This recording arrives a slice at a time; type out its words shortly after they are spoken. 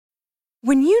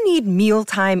When you need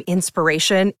mealtime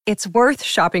inspiration, it's worth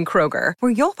shopping Kroger,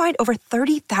 where you'll find over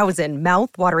 30,000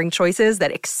 mouth-watering choices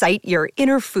that excite your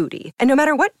inner foodie. And no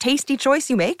matter what tasty choice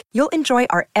you make, you'll enjoy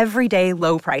our everyday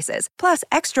low prices, plus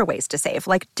extra ways to save,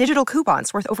 like digital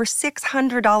coupons worth over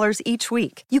 $600 each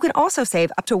week. You can also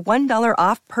save up to $1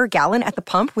 off per gallon at the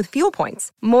pump with fuel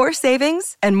points. More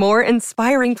savings and more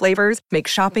inspiring flavors make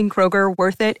shopping Kroger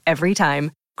worth it every time.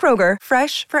 Kroger,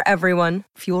 fresh for everyone.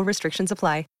 Fuel restrictions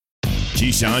apply.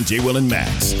 Keyshawn, J. Will, and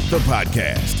Max, the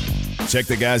podcast. Check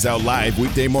the guys out live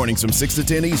weekday mornings from 6 to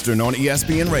 10 Eastern on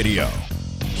ESPN Radio.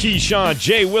 Keyshawn,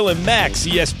 J. Will, and Max,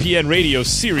 ESPN Radio,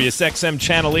 Sirius XM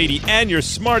Channel 80, and your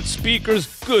smart speakers.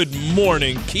 Good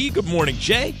morning, Key. Good morning,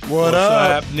 Jay. What's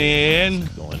happening?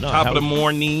 What's going on? Top of the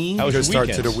morning. How was Good your start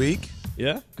weekends? to the week.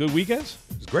 Yeah? Good weekends?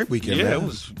 It was a great weekend, Yeah, man. it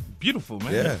was beautiful,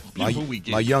 man. Yeah. Beautiful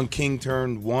weekend. My young king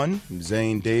turned 1.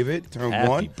 Zane David turned Happy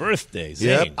 1. birthday,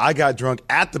 Zane. Yep. I got drunk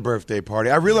at the birthday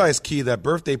party. I realized, Key, that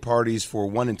birthday parties for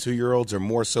 1- and 2-year-olds are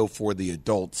more so for the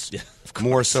adults,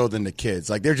 more so than the kids.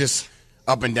 Like, they're just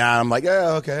up and down. I'm like,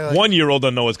 yeah, okay. Like, 1-year-old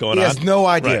don't know what's going he on. has no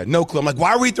idea, Right. no clue. I'm like,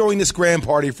 why are we throwing this grand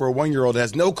party for a 1-year-old that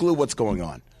has no clue what's going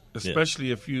on?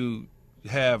 Especially if you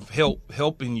have help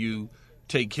helping you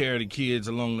take care of the kids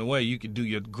along the way. You could do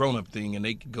your grown-up thing, and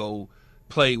they could go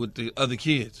play with the other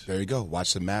kids. There you go.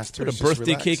 Watch the Masters. Put a just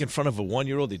birthday relax. cake in front of a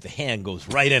 1-year-old, the hand goes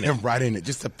right in it. And right in it.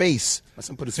 Just a face. My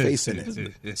son put his face in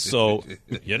it. So,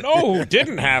 you know who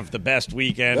didn't have the best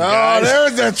weekend, Oh, guys?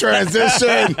 there's that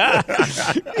transition.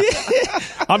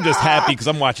 I'm just happy because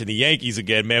I'm watching the Yankees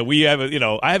again, man. We haven't,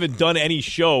 I haven't done any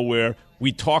show where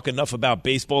we talk enough about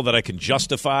baseball that I can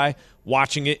justify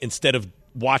watching it instead of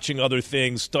watching other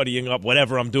things, studying up,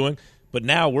 whatever I'm doing. But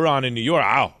now we're on in New York.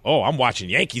 I'm watching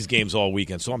Yankees games all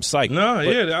weekend, so I'm psyched.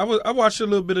 I watched a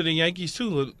little bit of the Yankees,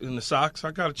 too, in the Sox.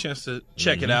 I got a chance to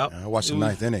check it out. I watched the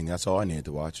 9th inning. That's all I needed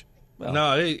to watch.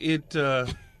 No, it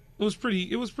was pretty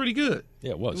good.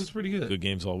 Yeah, it was. It was pretty good. Good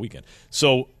games all weekend.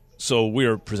 So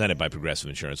we're presented by Progressive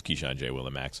Insurance, Keyshawn, J. Will,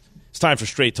 and Max. It's time for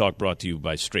Straight Talk, brought to you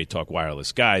by Straight Talk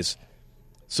Wireless. Guys,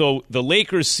 so the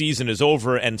Lakers season is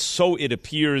over, and so it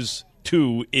appears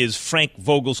too is Frank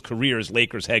Vogel's career as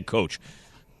Lakers head coach.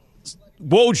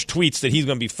 Woj tweets that he's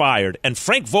going to be fired, and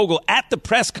Frank Vogel at the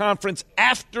press conference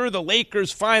after the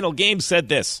Lakers' final game said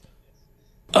this.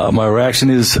 My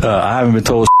reaction is I haven't been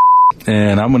told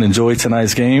and I'm going to enjoy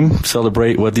tonight's game,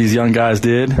 celebrate what these young guys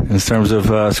did in terms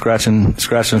of scratching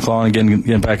and clawing and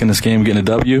getting back in this game, getting a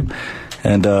W,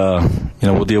 and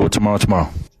we'll deal with tomorrow.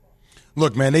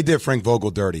 Look, man, they did Frank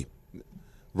Vogel dirty.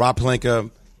 Rob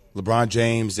Pelinka, LeBron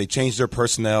James, they changed their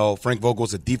personnel. Frank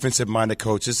Vogel's a defensive-minded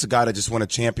coach. This is a guy that just won a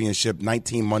championship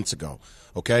 19 months ago,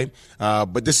 okay?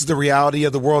 But this is the reality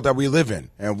of the world that we live in,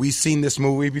 and we've seen this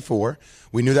movie before.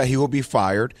 We knew that he would be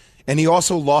fired, and he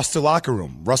also lost the locker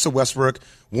room. Russell Westbrook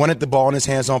wanted the ball in his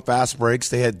hands on fast breaks.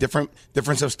 They had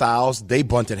difference of styles. They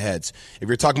bunted heads. If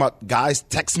you're talking about guys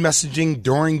text messaging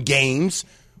during games,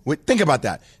 think about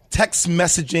that. Text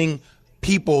messaging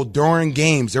people during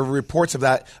games. There were reports of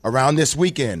that around this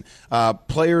weekend.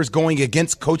 Players going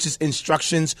against coaches'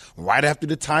 instructions right after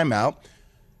the timeout.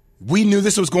 We knew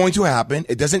this was going to happen.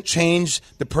 It doesn't change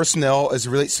the personnel as it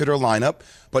relates to their lineup.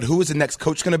 But who is the next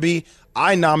coach going to be?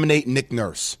 I nominate Nick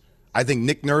Nurse. I think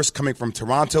Nick Nurse coming from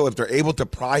Toronto, if they're able to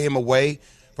pry him away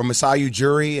from Masai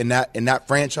Ujiri in that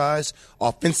franchise,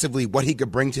 offensively, what he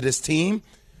could bring to this team,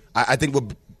 I think will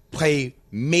pay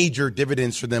major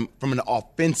dividends for them from an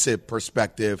offensive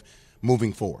perspective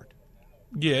moving forward.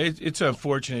 Yeah, it's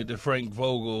unfortunate that Frank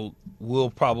Vogel will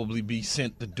probably be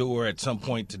sent the door at some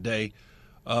point today,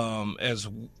 as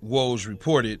Woj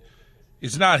reported.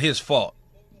 It's not his fault.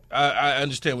 I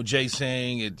understand what Jay's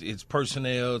saying. It's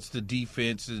personnel, it's the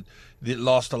defense that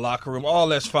lost the locker room. All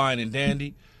that's fine and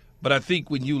dandy. But I think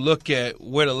when you look at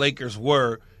where the Lakers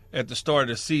were at the start of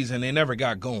the season, they never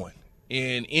got going.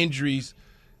 And injuries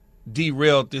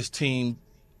derailed this team.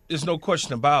 There's no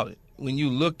question about it. When you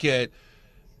look at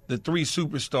the three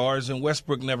superstars, and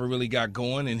Westbrook never really got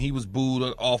going, and he was booed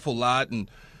an awful lot. And,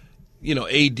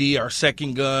 AD, our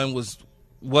second gun,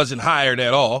 wasn't hired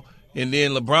at all. And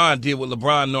then LeBron did what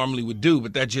LeBron normally would do,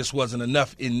 but that just wasn't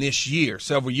enough in this year.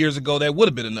 Several years ago, that would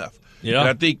have been enough. Yeah. And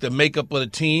I think the makeup of the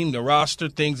team, the roster,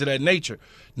 things of that nature,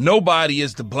 nobody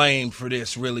is to blame for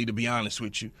this, really, to be honest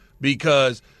with you.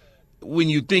 Because when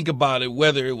you think about it,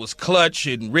 whether it was Clutch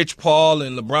and Rich Paul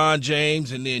and LeBron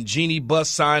James, and then Jeannie Buss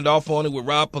signed off on it with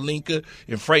Rob Pelinka,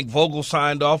 and Frank Vogel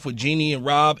signed off with Jeannie and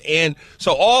Rob. And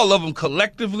so all of them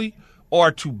collectively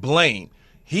are to blame.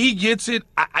 He gets it.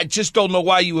 I just don't know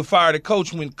why you would fire the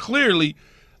coach when clearly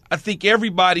I think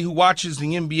everybody who watches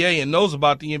the NBA and knows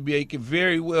about the NBA can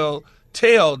very well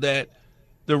tell that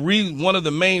one of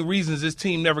the main reasons this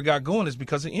team never got going is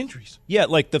because of injuries. Yeah,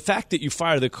 like the fact that you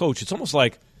fire the coach, it's almost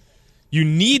like you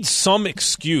need some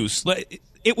excuse.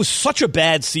 It was such a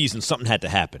bad season, something had to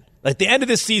happen. Like, the end of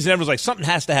this season, everyone's like, something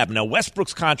has to happen. Now,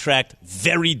 Westbrook's contract,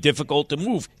 very difficult to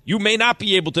move. You may not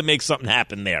be able to make something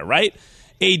happen there, right?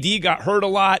 AD got hurt a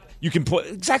lot. You can put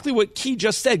exactly what Key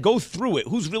just said. Go through it.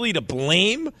 Who's really to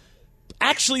blame?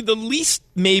 Actually, the least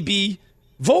maybe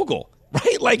Vogel,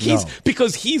 right? Like,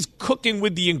 because he's cooking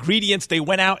with the ingredients. They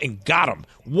went out and got him.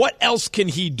 What else can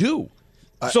he do?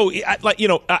 Maybe.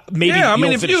 Yeah, I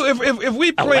mean, if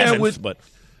we playing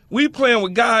we playing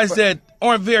with guys that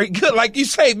aren't very good, like you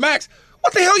say, Max.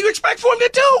 What the hell you expect for him to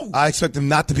do? I expect him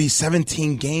not to be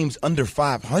 17 games under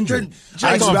 500.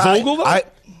 Vogel, though?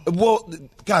 Well,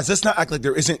 guys, let's not act like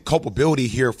there isn't culpability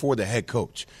here for the head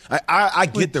coach. I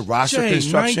get the roster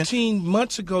construction. 19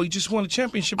 months ago, he just won a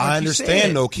championship. Like I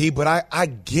understand, though, Key, but I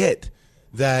get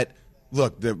that.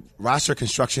 Look, the roster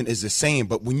construction is the same,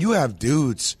 but when you have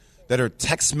dudes that are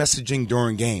text messaging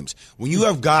during games, when you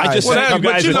have guys, I just said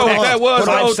that was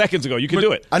 5 seconds ago. You can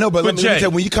do it. I know, but let me tell you,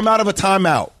 when you come out of a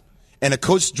timeout and a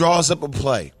coach draws up a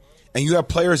play, and you have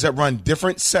players that run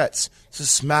different sets, to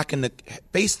smack in the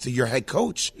face to your head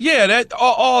coach. Yeah, that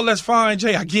all that's fine,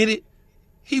 Jay. I get it.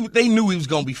 They knew he was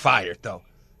going to be fired, though.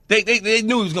 They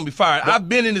knew he was going to be fired. I've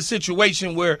been in a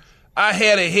situation where I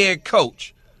had a head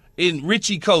coach in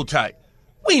Richie Kotite.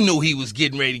 We knew he was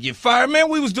getting ready to get fired, man.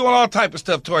 We was doing all type of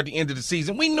stuff toward the end of the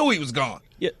season. We knew he was gone.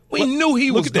 Yeah, we knew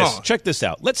he was gone. Look at this. Check this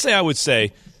out. Let's say I would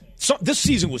say this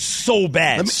season was so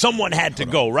bad, someone had to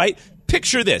go, right?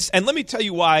 Picture this, and let me tell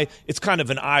you why it's kind of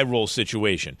an eye-roll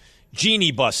situation.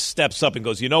 Genie Bus steps up and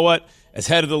goes, you know what? As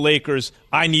head of the Lakers,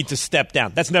 I need to step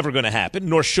down. That's never going to happen,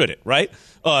 nor should it, right?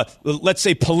 Let's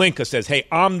say Pelinka says, hey,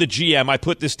 I'm the GM. I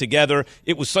put this together.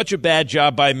 It was such a bad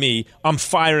job by me. I'm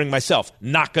firing myself.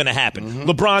 Not going to happen. Mm-hmm.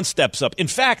 LeBron steps up. In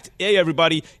fact, hey,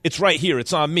 everybody, it's right here.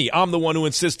 It's on me. I'm the one who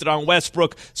insisted on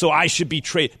Westbrook, so I should be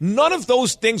traded. None of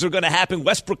those things are going to happen.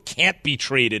 Westbrook can't be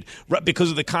traded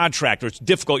because of the contract, or it's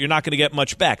difficult. You're not going to get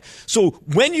much back. So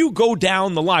when you go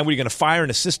down the line, where you're going to fire an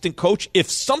assistant coach, if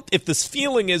this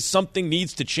feeling is something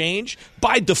needs to change,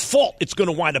 by default, it's going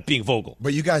to wind up being Vogel.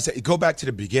 But you guys, go back to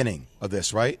the beginning of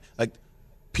this, right? Like,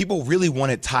 people really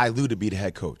wanted Ty Lue to be the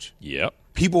head coach. Yep.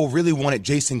 People really wanted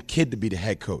Jason Kidd to be the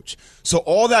head coach. So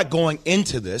all that going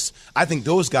into this, I think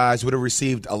those guys would have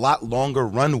received a lot longer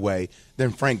runway than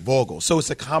Frank Vogel. So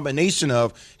it's a combination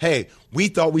of, hey, we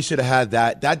thought we should have had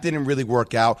that. That didn't really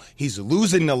work out. He's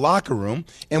losing the locker room.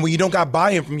 And when you don't got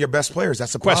buy-in from your best players,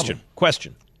 that's a problem.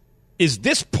 Question. Is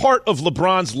this part of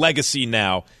LeBron's legacy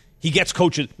now? He gets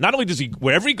coaches. Not only does he,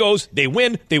 wherever he goes, they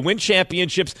win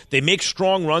championships, they make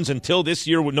strong runs until this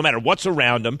year, no matter what's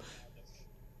around him.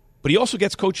 But he also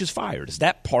gets coaches fired. Is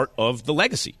that part of the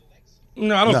legacy?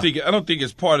 No, I don't think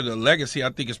it's part of the legacy.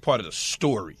 I think it's part of the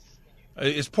story.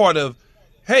 It's part of,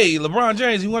 hey, LeBron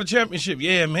James, he won a championship.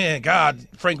 Yeah, man, God,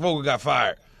 Frank Vogel got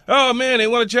fired. Oh, man, they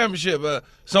won a championship.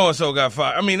 So-and-so got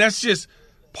fired. I mean, that's just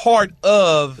part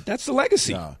of. But that's the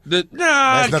legacy. That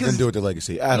has nothing to do with the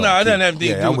legacy. No, it doesn't have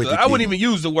anything to do with it. I wouldn't even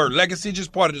use the word legacy,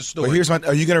 just part of the story. But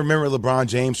are you going to remember LeBron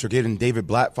James for getting David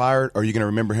Blatt fired, or are you going to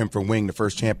remember him for winning the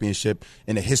first championship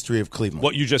in the history of Cleveland?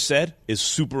 What you just said is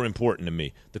super important to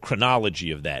me, the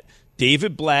chronology of that.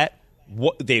 David Blatt,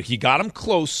 he got him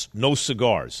close, no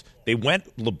cigars.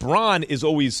 LeBron is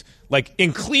always, like,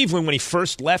 in Cleveland when he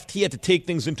first left, he had to take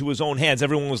things into his own hands.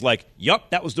 Everyone was like, yup,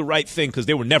 that was the right thing, because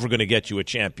they were never going to get you a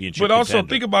championship. But also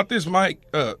think about this,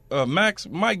 Max.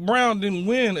 Mike Brown didn't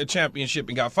win a championship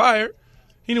and got fired.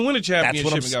 He didn't win a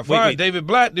championship and got fired. David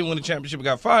Blatt didn't win a championship and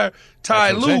got fired.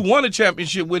 Ty Lue won a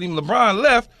championship with him. LeBron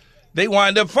left. They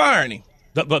wind up firing him.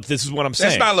 But this is what I'm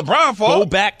saying. That's not LeBron's fault. Go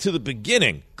back to the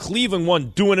beginning. Cleveland won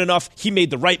doing enough. He made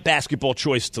the right basketball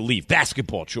choice to leave.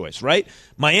 Basketball choice, right?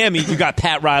 Miami, you got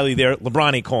Pat Riley there.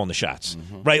 LeBron ain't calling the shots,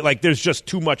 right? Like, there's just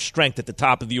too much strength at the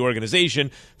top of the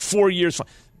organization. 4 years.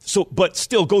 But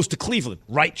still goes to Cleveland.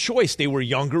 Right choice. They were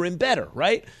younger and better,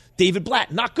 right? David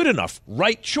Blatt, not good enough.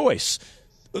 Right choice.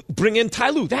 Bring in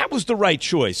Ty Lue. That was the right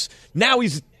choice. Now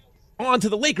he's on to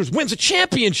the Lakers. Wins a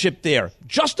championship there.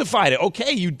 Justified it.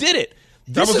 Okay, you did it.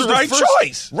 That was the right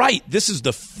choice. Right. This is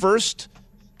the first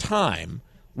time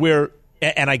where,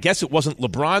 and I guess it wasn't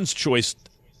LeBron's choice,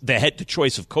 the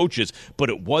choice of coaches, but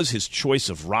it was his choice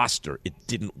of roster. It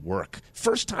didn't work.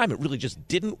 First time it really just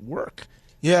didn't work.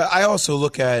 Yeah, I also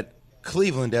look at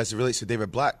Cleveland, as it relates to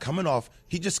David Blatt, coming off,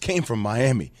 he just came from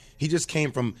Miami. He just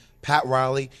came from Pat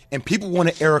Riley, and people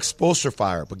wanted Eric Spoelstra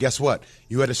fired. But guess what?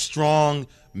 You had a strong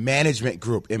management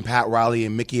group in Pat Riley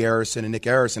and Mickey Arison and Nick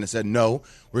Arison that said, no,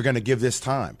 we're going to give this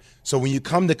time. So when you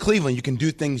come to Cleveland, you can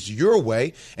do things your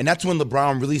way, and that's when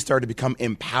LeBron really started to become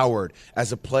empowered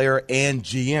as a player and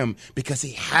GM because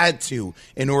he had to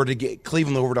in order to get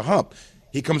Cleveland over the hump.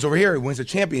 He comes over here, he wins a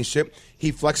championship,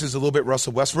 he flexes a little bit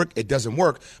Russell Westbrook, it doesn't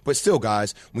work. But still,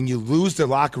 guys, when you lose the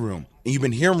locker room, and you've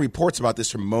been hearing reports about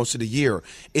this for most of the year,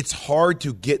 it's hard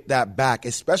to get that back,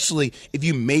 especially if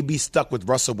you may be stuck with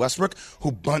Russell Westbrook,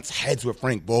 who butts heads with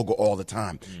Frank Vogel all the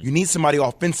time. You need somebody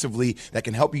offensively that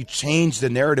can help you change the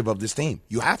narrative of this team.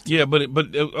 You have to.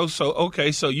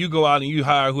 Yeah, so you go out and you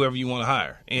hire whoever you want to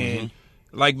hire. And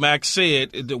like Max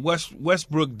said, the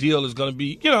Westbrook deal is going to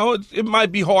be, it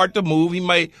might be hard to move.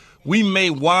 We may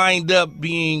wind up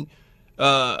being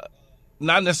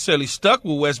not necessarily stuck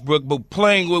with Westbrook, but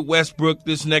playing with Westbrook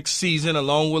this next season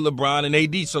along with LeBron and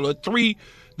AD. So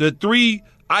the three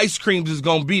ice creams is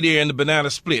going to be there in the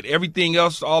banana split. Everything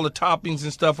else, all the toppings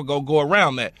and stuff are going to go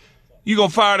around that. You going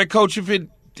to fire the coach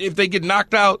if they get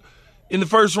knocked out in the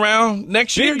first round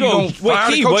next year? You going to fire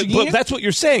the coach again? But that's what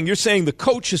you're saying. You're saying the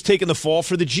coach has taken the fall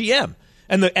for the GM.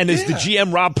 And is the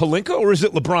GM Rob Pelinka or is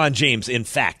it LeBron James, in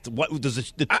fact? What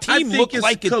does the team look like? I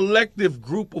think it's a collective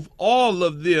group of all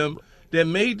of them that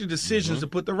made the decisions to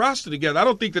put the roster together. I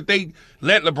don't think that they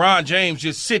let LeBron James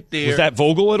just sit there. Was that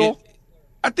Vogel at all?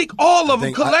 I think all of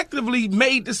them collectively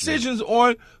made decisions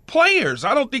on players.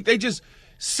 I don't think they just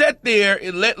sat there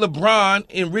and let LeBron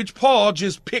and Rich Paul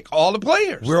just pick all the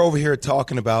players. We're over here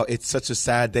talking about it's such a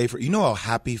sad day you know how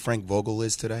happy Frank Vogel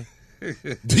is today?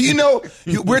 Do you know,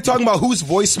 we're talking about whose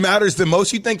voice matters the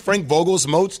most. You think Frank Vogel's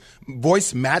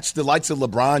voice matched the likes of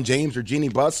LeBron James or Jeannie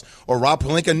Buss or Rob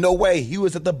Pelinka? No way. He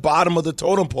was at the bottom of the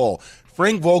totem pole.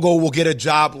 Frank Vogel will get a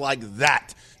job like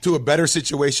that to a better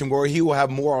situation where he will have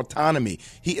more autonomy.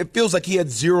 It feels like he had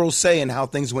zero say in how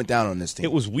things went down on this team.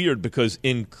 It was weird because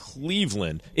in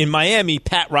Miami,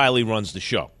 Pat Riley runs the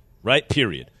show, right?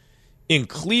 Period. In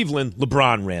Cleveland,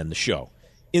 LeBron ran the show.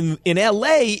 In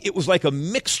L.A., it was like a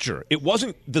mixture. It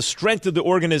wasn't the strength of the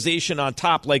organization on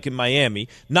top like in Miami,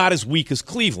 not as weak as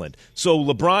Cleveland. So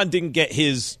LeBron didn't get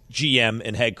his GM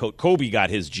and head coach. Kobe got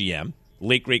his GM.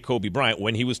 Late, great Kobe Bryant,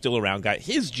 when he was still around, got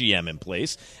his GM in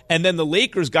place. And then the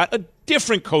Lakers got a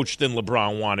different coach than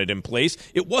LeBron wanted in place.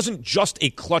 It wasn't just a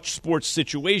clutch sports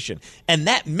situation. And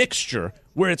that mixture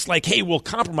where it's like, hey, we'll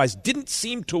compromise, didn't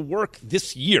seem to work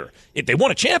this year. They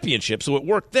won a championship, so it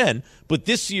worked then. But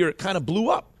this year, it kind of blew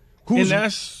up. Go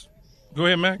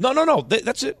ahead, Mac. No.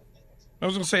 That's it. I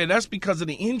was going to say, that's because of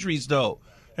the injuries, though.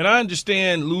 And I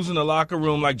understand losing the locker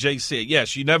room, like Jay said.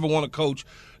 Yes, you never want a coach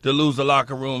to lose the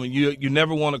locker room, and you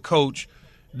never want a coach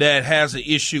that has an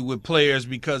issue with players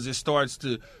because it starts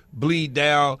to bleed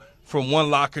down from one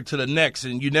locker to the next,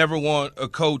 and you never want a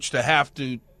coach to have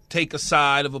to take a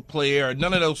side of a player or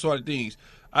none of those sort of things.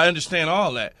 I understand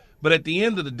all that. But at the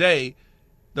end of the day,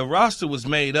 the roster was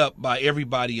made up by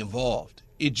everybody involved.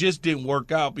 It just didn't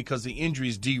work out because the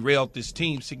injuries derailed this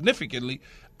team significantly.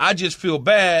 I just feel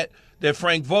bad that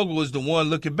Frank Vogel is the one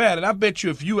looking bad. And I bet you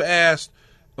if you asked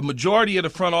a majority of the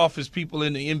front office people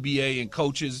in the NBA and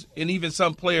coaches and even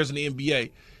some players in the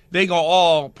NBA, they going to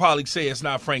all probably say it's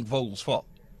not Frank Vogel's fault,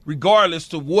 regardless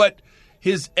to what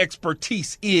his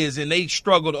expertise is, and they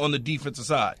struggled on the defensive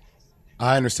side.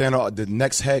 I understand the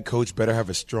next head coach better have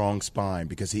a strong spine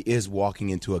because he is walking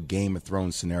into a Game of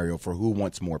Thrones scenario for who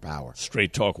wants more power.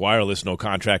 Straight Talk Wireless, no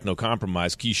contract, no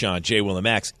compromise. Keyshawn, J. Will, and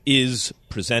Max is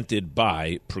presented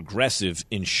by Progressive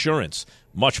Insurance.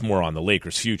 Much more on the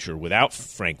Lakers' future without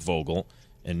Frank Vogel.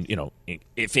 And,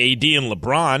 if AD and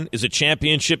LeBron is a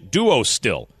championship duo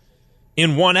still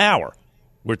in 1 hour,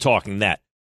 we're talking that.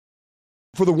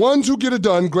 For the ones who get it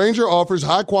done, Grainger offers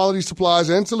high-quality supplies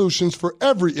and solutions for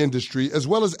every industry, as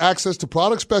well as access to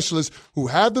product specialists who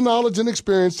have the knowledge and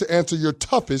experience to answer your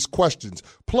toughest questions.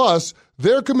 Plus,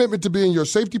 their commitment to being your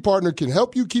safety partner can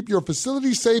help you keep your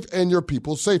facility safe and your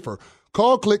people safer.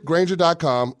 Call, click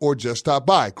Grainger.com, or just stop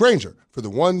by. Grainger, for the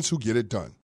ones who get it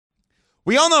done.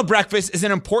 We all know breakfast is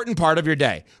an important part of your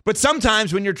day, but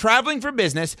sometimes when you're traveling for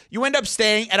business, you end up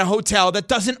staying at a hotel that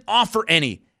doesn't offer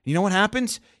any. You know what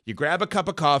happens? You grab a cup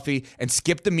of coffee and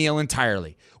skip the meal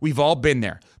entirely. We've all been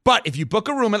there. But if you book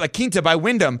a room at La Quinta by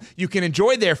Wyndham, you can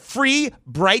enjoy their free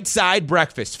Bright Side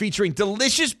breakfast featuring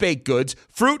delicious baked goods,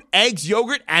 fruit, eggs,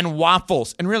 yogurt, and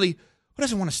waffles. And really, who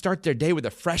doesn't want to start their day with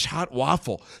a fresh, hot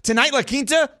waffle? Tonight, La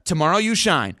Quinta, tomorrow you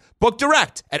shine. Book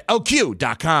direct at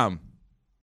lq.com.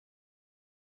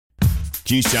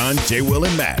 Keyshawn, J. Will,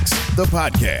 and Max, the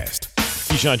podcast.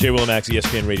 Keyshawn, J. Will, Max,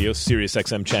 ESPN Radio, Sirius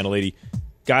XM Channel 80.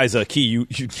 Guys, Key, you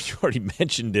already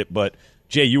mentioned it, but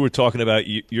Jay, you were talking about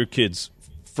your kid's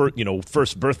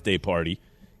first birthday party.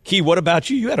 Key, what about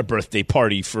you? You had a birthday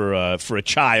party for a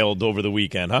child over the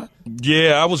weekend, huh?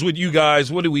 Yeah, I was with you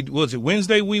guys. Was it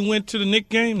Wednesday we went to the Knicks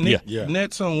game?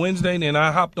 Nets on Wednesday, and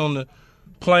I hopped on the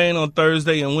plane on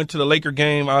Thursday and went to the Laker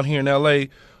game out here in L.A.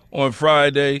 on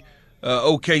Friday.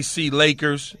 OKC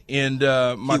Lakers and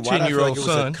my 10-year-old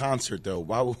son. It was a concert though.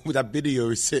 Why would that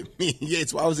video sent me?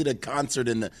 Yes, why was it a concert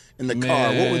in the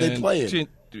car? What were they playing?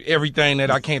 Everything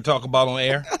that I can't talk about on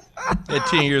air. At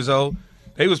 10 years old,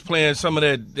 they was playing some of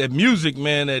that music,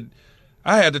 man. That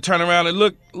I had to turn around and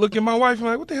look at my wife and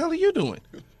like, what the hell are you doing?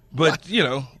 But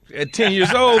at 10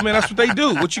 years old, man, that's what they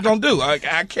do. What you gonna do?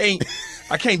 I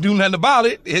can't do nothing about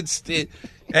it.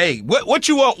 Hey, what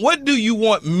you want? What do you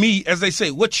want me? As they say,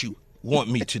 what you want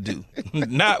me to do?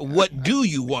 Not what do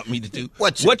you want me to do?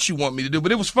 What you want me to do?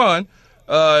 But it was fun.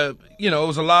 It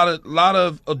was a lot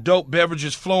of adult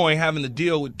beverages flowing, having to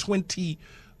deal with 20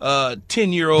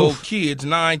 10-year-old kids,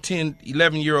 9, 10,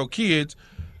 11-year-old kids,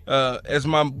 as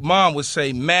my mom would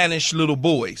say, mannish little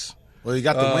boys. Well, you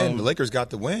got the win. The Lakers got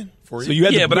the win for you. So you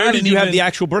had where did you have the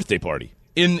actual birthday party?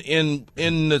 In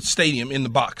the stadium, in the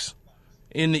box.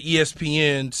 In the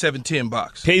ESPN 710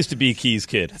 box. Pays to be Key's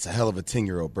kid. That's a hell of a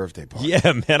 10-year-old birthday party.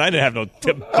 Yeah, man, I didn't have no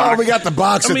box. Oh, we got the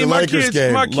box at the Lakers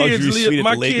game. My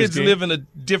kids live in a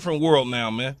different world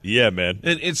now, man. Yeah, man.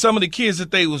 And some of the kids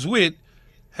that they was with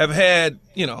have had,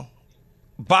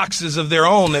 boxes of their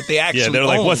own that they actually they're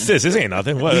like, what's this? This ain't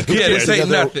nothing. What? Yeah, this ain't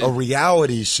nothing. A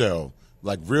reality show,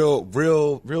 like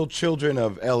real children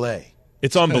of L.A.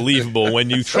 It's unbelievable when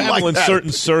you travel in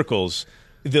certain circles.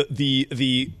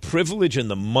 The privilege and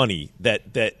the money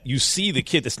that you see the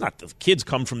kid. It's not the kids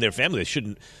come from their family.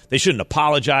 They shouldn't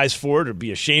apologize for it or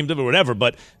be ashamed of it or whatever.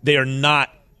 But they are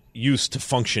not used to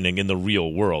functioning in the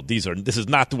real world. This is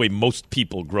not the way most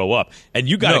people grow up. And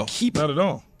you got to keep not at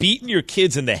all. Beating your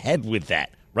kids in the head with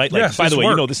that, right? Like, yes, by the way,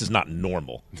 work. This is not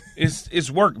normal. It's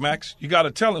work, Max. You got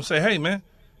to tell them, say, hey, man.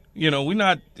 We're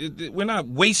not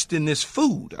wasting this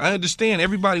food. I understand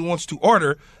everybody wants to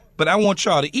order, but I want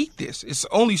y'all to eat this. It's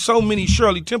only so many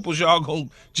Shirley Temples y'all gonna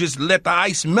just let the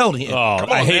ice melt in. Oh,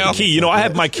 come on, I hate now. Key. I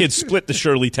have my kids split the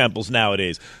Shirley Temples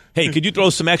nowadays. Hey, could you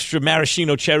throw some extra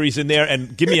maraschino cherries in there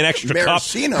and give me an extra cup?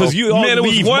 Because you all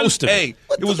leave most of it. Hey,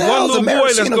 it was one little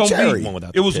boy that's gonna be.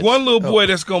 It was one little boy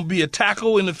that's gonna be a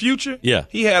tackle in the future. Yeah,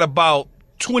 he had about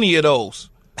 20 of those.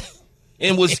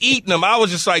 And was eating them. I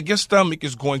was just like, your stomach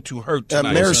is going to hurt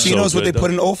tonight. Maraschino is what they put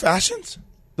in old fashions?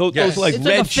 Those like it's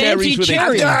red like cherries.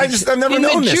 cherry. I've never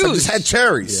known this. I just had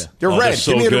cherries. They're red.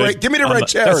 So give me the red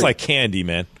cherry. That's like candy,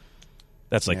 man.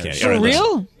 That's like candy. For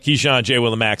real? Keyshawn, J.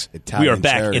 Will, and Max. Italian we are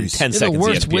back cherries. in 10 You're seconds. the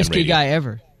worst ESPN whiskey Radio. guy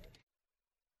ever.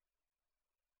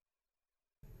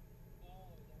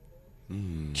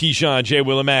 Keyshawn, J.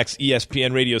 Will, and Max,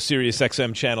 ESPN Radio, Sirius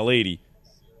XM Channel 80.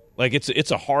 Like, it's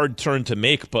a hard turn to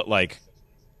make, but like,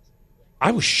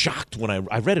 I was shocked when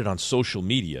I read it on social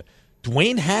media.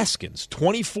 Dwayne Haskins,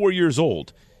 24 years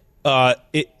old. What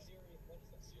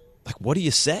do you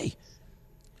say?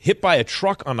 Hit by a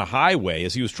truck on the highway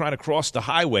as he was trying to cross the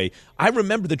highway. I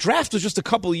remember the draft was just a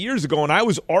couple of years ago, and I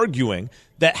was arguing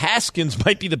that Haskins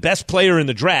might be the best player in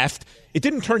the draft. It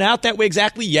didn't turn out that way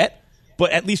exactly yet,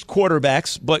 but at least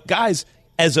quarterbacks. But guys,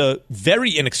 as a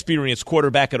very inexperienced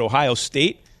quarterback at Ohio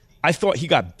State, I thought he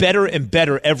got better and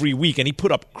better every week, and he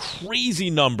put up crazy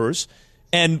numbers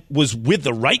and was with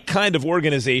the right kind of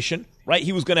organization, right?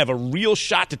 He was going to have a real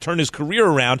shot to turn his career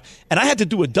around, and I had to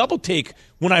do a double take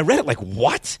when I read it. Like,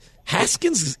 what?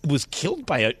 Haskins was killed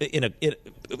by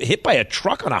hit by a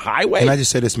truck on a highway? Can I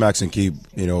just say this, Max and Key?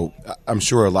 I'm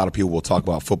sure a lot of people will talk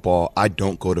about football. I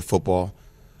don't go to football.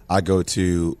 I go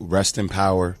to Rest in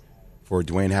Power for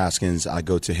Dwayne Haskins. I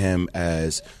go to him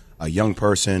as a young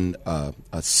person,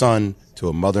 a son to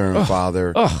a mother and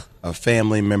father, a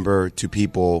family member to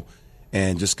people,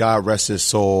 and just God rest his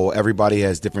soul. Everybody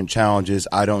has different challenges.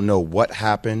 I don't know what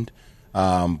happened,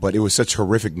 but it was such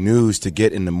horrific news to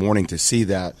get in the morning to see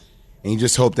that, and you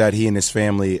just hope that he and his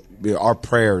family, our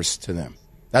prayers to them.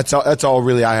 That's all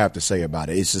really I have to say about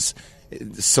it. It's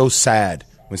so sad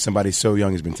when somebody so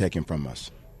young has been taken from us.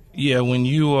 Yeah, when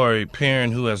you are a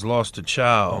parent who has lost a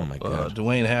child, oh my God.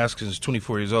 Dwayne Haskins is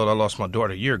 24 years old. I lost my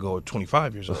daughter a year ago at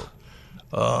 25 years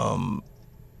old.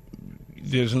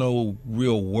 There's no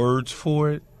real words for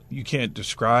it. You can't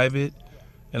describe it.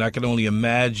 And I can only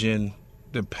imagine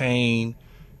the pain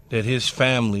that his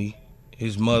family,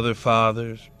 his mother,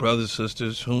 fathers, brothers,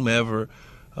 sisters, whomever,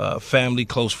 family,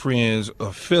 close friends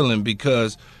are feeling,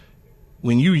 because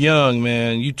when you young,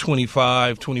 man, you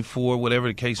 25, 24, whatever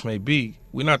the case may be,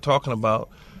 we're not talking about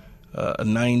a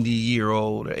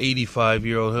 90-year-old or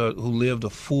 85-year-old who lived a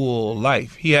full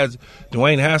life.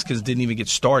 Dwayne Haskins didn't even get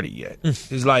started yet.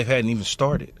 His life hadn't even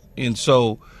started. And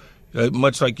so,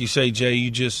 much like you say, Jay, you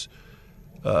just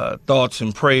thoughts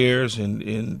and prayers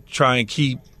and try and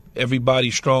keep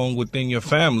everybody strong within your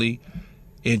family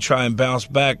and try and bounce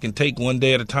back and take one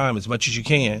day at a time as much as you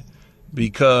can,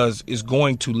 because it's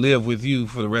going to live with you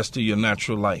for the rest of your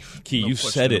natural life. Key, you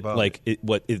said it like it's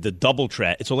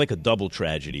like a double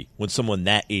tragedy when someone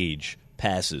that age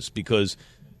passes, because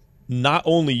not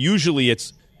only usually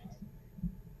it's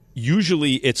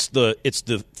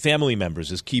the family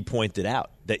members, as Key pointed out,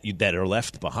 that are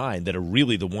left behind that are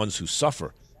really the ones who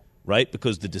suffer, right?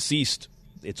 Because the deceased,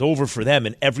 it's over for them,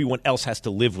 and everyone else has to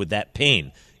live with that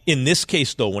pain. In this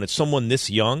case, though, when it's someone this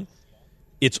young,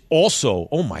 it's also,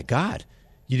 oh, my God,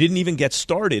 you didn't even get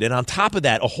started. And on top of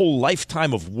that, a whole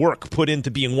lifetime of work put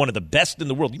into being one of the best in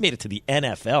the world. You made it to the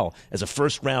NFL as a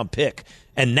first-round pick,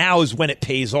 and now is when it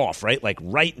pays off, right? Like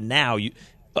right now,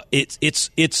 it's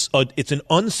an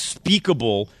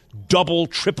unspeakable double,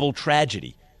 triple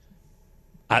tragedy.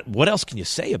 What else can you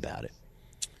say about it?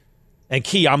 And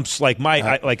Key, I'm like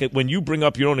when you bring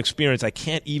up your own experience, I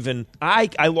can't even.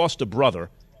 I lost a brother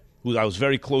who I was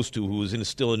very close to, who was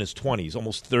still in his 20s,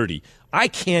 almost 30. I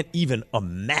can't even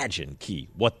imagine, Key,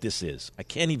 what this is. I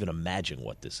can't even imagine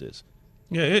what this is.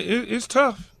 Yeah, it's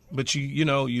tough, but you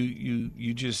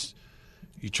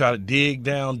try to dig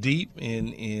down deep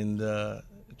and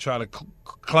try to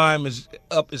climb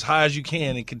up as high as you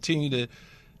can and continue to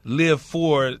live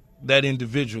for that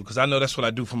individual, because I know that's what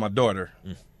I do for my daughter.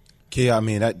 Key, I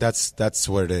mean that's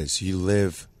what it is. You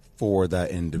live for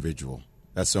that individual.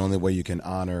 That's the only way you can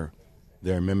honor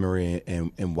their memory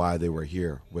and why they were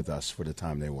here with us for the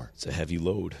time they were. It's a heavy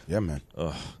load. Yeah, man.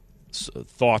 So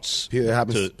thoughts. It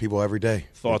happens to people every day.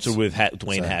 Thoughts are with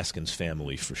Dwayne Haskins'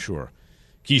 family for sure.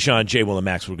 Keyshawn, J. Will, and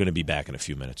Max, we're going to be back in a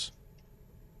few minutes.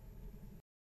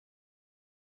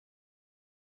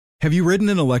 Have you ridden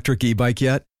an electric e-bike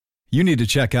yet? You need to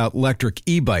check out Electric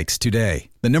E-Bikes today,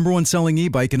 the #1 selling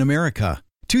e-bike in America.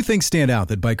 Two things stand out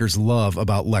that bikers love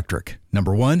about Electric.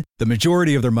 Number one, the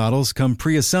majority of their models come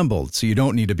pre-assembled, so you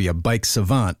don't need to be a bike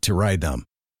savant to ride them.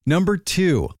 Number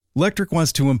two, Electric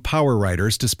wants to empower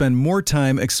riders to spend more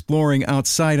time exploring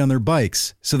outside on their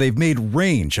bikes, so they've made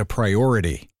range a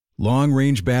priority.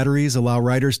 Long-range batteries allow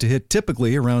riders to hit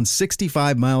typically around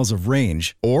 65 miles of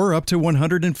range, or up to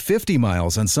 150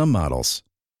 miles on some models.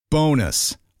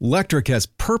 Bonus, Electric has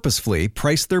purposefully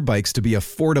priced their bikes to be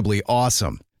affordably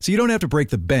awesome, so you don't have to break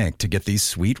the bank to get these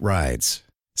sweet rides.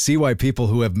 See why people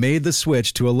who have made the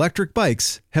switch to electric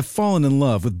bikes have fallen in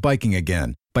love with biking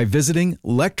again by visiting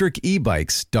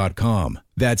electricebikes.com.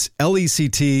 That's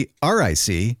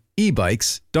LECTRIC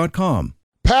ebikes.com.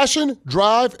 Passion,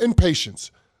 drive, and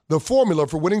patience. The formula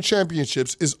for winning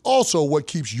championships is also what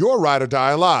keeps your ride or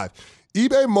die alive.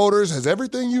 eBay Motors has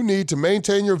everything you need to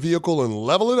maintain your vehicle and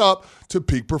level it up to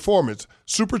peak performance.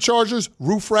 Superchargers,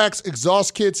 roof racks,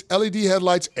 exhaust kits, LED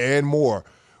headlights, and more.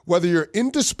 Whether you're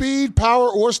into speed, power,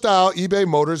 or style, eBay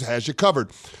Motors has you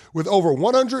covered. With over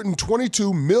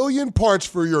 122 million parts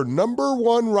for your number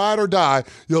one ride or die,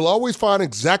 you'll always find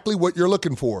exactly what you're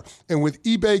looking for. And with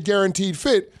eBay Guaranteed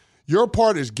Fit, your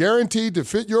part is guaranteed to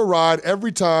fit your ride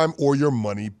every time or your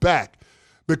money back.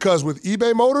 Because with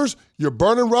eBay Motors, you're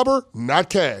burning rubber, not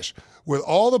cash. With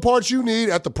all the parts you need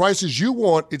at the prices you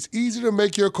want, it's easy to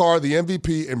make your car the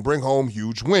MVP and bring home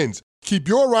huge wins. Keep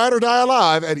your ride or die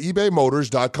alive at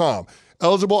ebaymotors.com.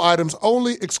 Eligible items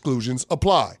only. Exclusions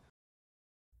apply.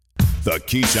 The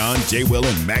Keyshawn, J. Will,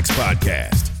 and Max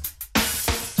podcast.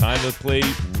 Time to play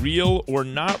real or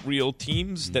not real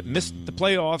teams that missed the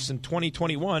playoffs in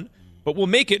 2021, but will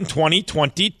make it in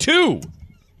 2022.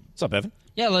 What's up, Evan?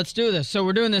 Yeah, let's do this. So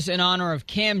we're doing this in honor of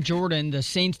Cam Jordan, the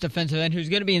Saints defensive end, who's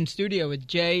going to be in studio with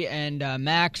Jay and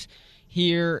Max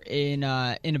here in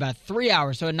about 3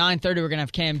 hours. So at 9:30, we're going to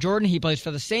have Cam Jordan. He plays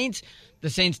for the Saints. The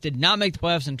Saints did not make the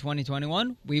playoffs in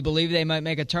 2021. We believe they might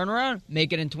make a turnaround,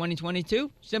 make it in 2022.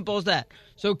 Simple as that.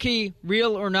 So, Key,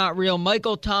 real or not real,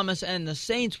 Michael Thomas and the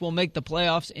Saints will make the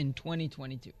playoffs in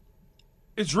 2022.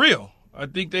 It's real. I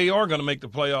think they are going to make the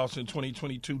playoffs in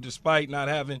 2022, despite not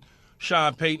having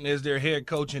Sean Payton as their head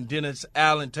coach and Dennis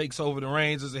Allen takes over the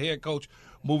reins as a head coach,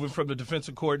 moving from the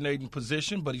defensive coordinating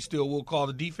position, but he still will call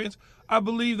the defense. I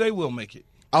believe they will make it.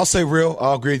 I'll say real.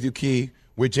 I'll agree with you, Key.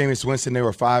 With Jameis Winston, they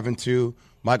were 5-2.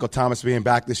 Michael Thomas being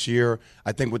back this year,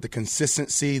 I think with the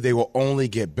consistency, they will only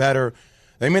get better.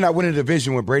 They may not win a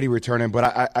division with Brady returning, but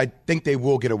I think they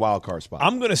will get a wild card spot.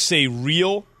 I'm going to say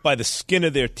real by the skin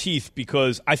of their teeth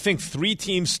because I think 3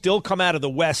 teams still come out of the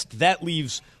West. That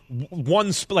leaves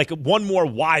one more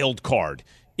wild card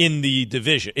in the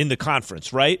division, in the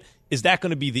conference, right? Is that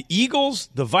going to be the Eagles,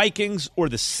 the Vikings, or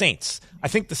the Saints? I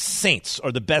think the Saints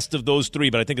are the best of those 3,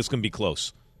 but I think it's going to be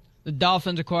close. The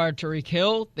Dolphins acquired Tyreek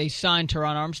Hill. They signed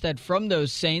Teron Armstead from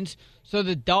those Saints. So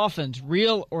the Dolphins,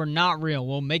 real or not real,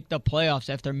 will make the playoffs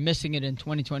after missing it in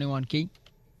 2021, Key?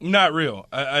 Not real.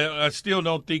 I still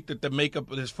don't think that the makeup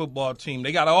of this football team,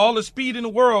 they got all the speed in the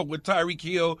world with Tyreek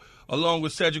Hill along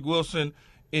with Cedric Wilson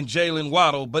and Jalen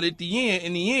Waddle. But in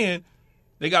the end,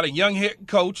 they got a young head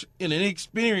coach and an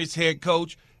inexperienced head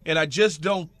coach, and I just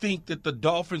don't think that the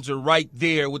Dolphins are right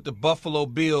there with the Buffalo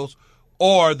Bills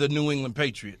or the New England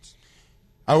Patriots.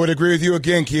 I would agree with you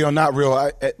again, Keon. Not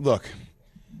real. Look,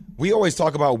 we always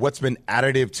talk about what's been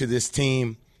additive to this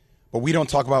team, but we don't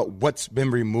talk about what's been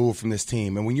removed from this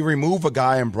team. And when you remove a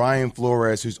guy in Brian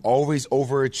Flores who's always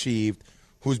overachieved,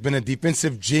 who's been a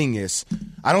defensive genius,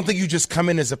 I don't think you just come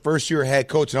in as a first-year head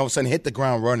coach and all of a sudden hit the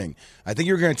ground running. I think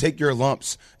you're going to take your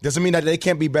lumps. Doesn't mean that they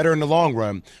can't be better in the long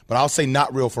run, but I'll say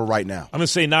not real for right now. I'm going to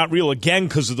say not real again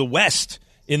because of the West.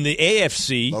 In the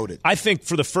AFC, loaded. I think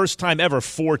for the first time ever,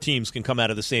 4 teams can come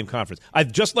out of the same conference.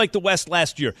 Just like the West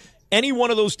last year. Any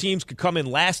one of those teams could come in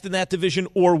last in that division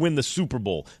or win the Super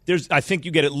Bowl. I think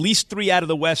you get at least 3 out of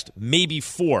the West, maybe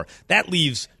 4. That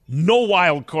leaves no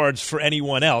wild cards for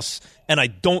anyone else, and I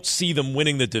don't see them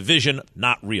winning the division.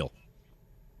 Not real.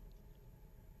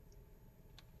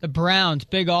 The Browns,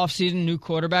 big offseason, new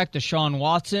quarterback, Deshaun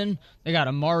Watson. They got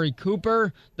Amari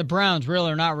Cooper. The Browns, real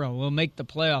or not real, will make the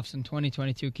playoffs in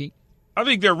 2022, Keith. I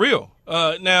think they're real.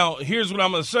 Now, here's what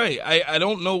I'm going to say. I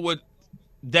don't know what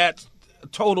that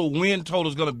total win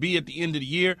total is going to be at the end of the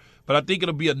year, but I think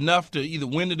it'll be enough to either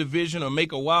win the division or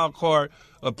make a wild card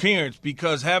appearance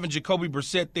because having Jacoby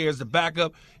Brissett there as the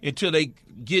backup until they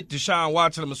get Deshaun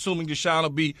Watson, I'm assuming Deshaun will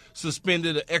be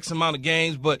suspended an X amount of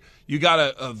games, but you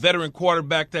got a veteran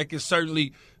quarterback that can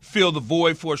certainly fill the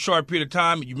void for a short period of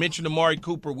time. You mentioned Amari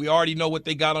Cooper. We already know what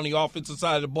they got on the offensive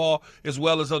side of the ball as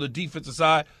well as on the defensive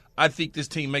side. I think this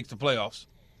team makes the playoffs.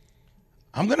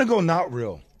 I'm going to go not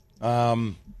real.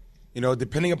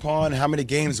 Depending upon how many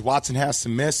games Watson has to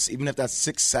miss, even if that's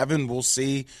 6-7, we'll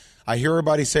see. I hear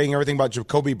everybody saying everything about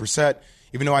Jacoby Brissett,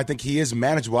 even though I think he is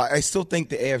manageable. I still think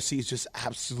the AFC is just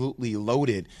absolutely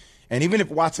loaded. And even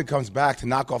if Watson comes back to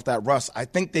knock off that rust, I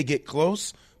think they get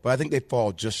close, but I think they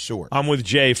fall just short. I'm with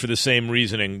Jay for the same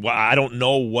reasoning. I don't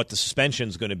know what the suspension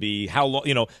is going to be, how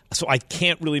long, so I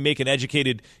can't really make an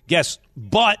educated guess.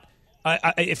 But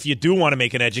if you do want to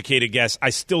make an educated guess, I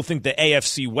still think the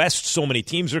AFC West, so many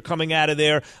teams are coming out of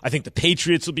there. I think the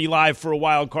Patriots will be live for a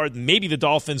wild card, maybe the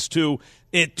Dolphins too.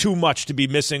 Too much to be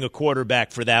missing a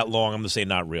quarterback for that long. I'm going to say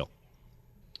not real.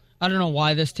 I don't know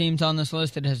why this team's on this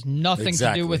list. It has nothing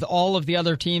to do with all of the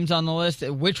other teams on the list.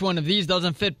 Which one of these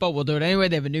doesn't fit, but we'll do it anyway.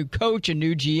 They have a new coach, a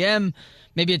new GM.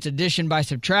 Maybe it's addition by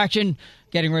subtraction,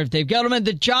 getting rid of Dave Gettleman.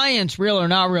 The Giants, real or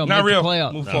not real? Not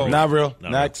real. Move forward. Not real.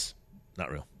 Next.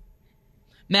 Not real.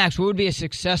 Max, what would be a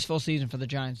successful season for the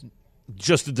Giants?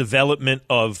 Just the development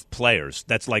of players.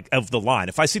 That's like of the line.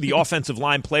 If I see the offensive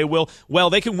line play well,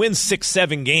 they can win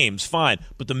 6-7 games, fine.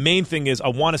 But the main thing is I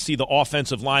want to see the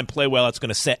offensive line play well. That's going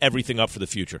to set everything up for the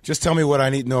future. Just tell me what I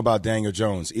need to know about Daniel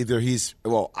Jones. Either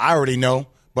I already know,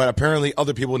 but apparently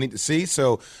other people need to see.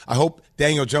 So I hope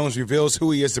Daniel Jones reveals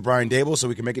who he is to Brian Daboll so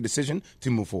we can make a decision to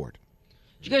move forward.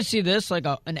 Did you guys see this? Like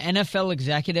an NFL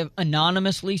executive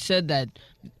anonymously said that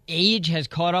age has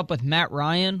caught up with Matt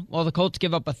Ryan. Well, the Colts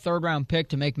give up a third-round pick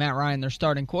to make Matt Ryan their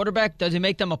starting quarterback. Does it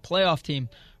make them a playoff team?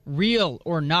 Real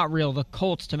or not real, the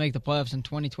Colts to make the playoffs in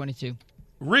 2022?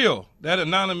 Real. That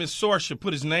anonymous source should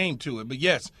put his name to it. But,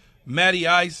 yes, Matty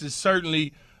Ice is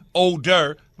certainly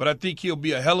older, but I think he'll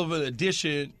be a hell of an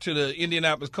addition to the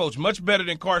Indianapolis Colts. Much better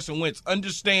than Carson Wentz.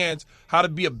 Understands how to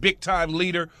be a big-time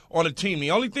leader on a team.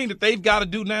 The only thing that they've got to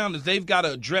do now is they've got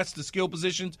to address the skill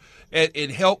positions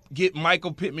and help get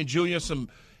Michael Pittman Jr. some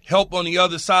help on the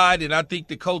other side, and I think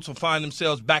the Colts will find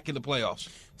themselves back in the playoffs.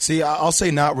 See, I'll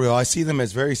say not real. I see them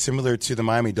as very similar to the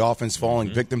Miami Dolphins falling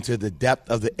victim to the depth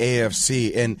of the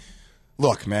AFC. And,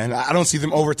 look, man, I don't see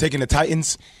them overtaking the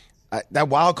Titans. That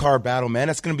wild card battle, man,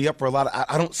 that's going to be up for a lot.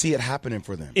 I don't see it happening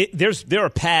for them. There are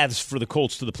paths for the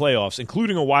Colts to the playoffs,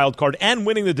 including a wild card and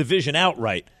winning the division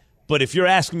outright. But if you're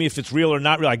asking me if it's real or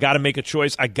not real, I got to make a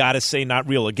choice. I got to say not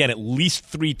real. Again, at least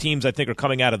 3 teams I think are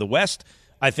coming out of the West.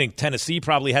 I think Tennessee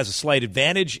probably has a slight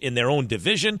advantage in their own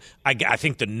division. I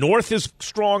think the North is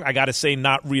strong. I got to say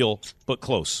not real, but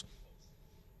close.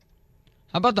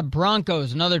 How about the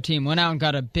Broncos? Another team went out and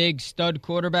got a big stud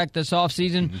quarterback this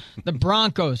offseason. The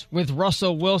Broncos with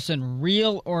Russell Wilson,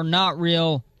 real or not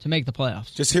real to make the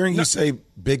playoffs? Just hearing you say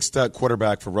big stud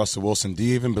quarterback for Russell Wilson, do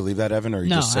you even believe that, Evan, or are you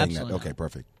just saying that? Okay,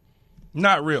 perfect.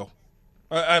 Not real.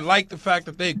 I like the fact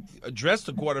that they addressed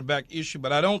the quarterback issue,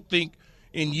 but I don't think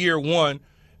in year one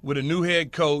with a new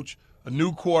head coach, a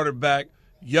new quarterback,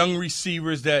 young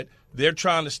receivers that they're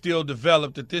trying to still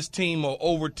develop, that this team will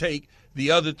overtake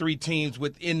the other three teams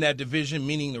within that division,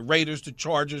 meaning the Raiders, the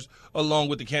Chargers, along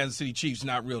with the Kansas City Chiefs.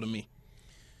 Not real to me.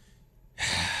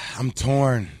 I'm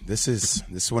torn. This is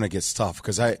when it gets tough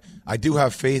because I do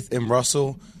have faith in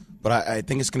Russell, but I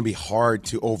think it's going to be hard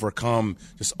to overcome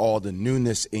just all the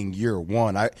newness in year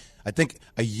one. I think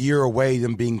a year away,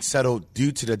 them being settled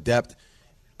due to the depth,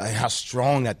 how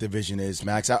strong that division is,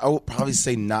 Max. I would probably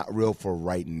say not real for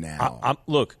right now.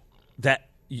 Look,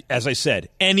 as I said,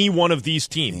 any one of these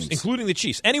teams, including the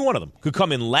Chiefs, any one of them could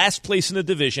come in last place in the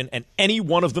division, and any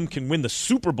one of them can win the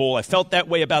Super Bowl. I felt that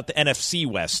way about the NFC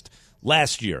West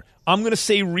last year. I'm going to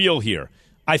say real here.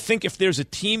 I think if there's a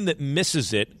team that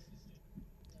misses it,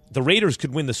 the Raiders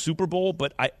could win the Super Bowl,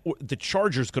 but the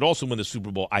Chargers could also win the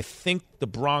Super Bowl. I think the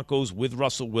Broncos with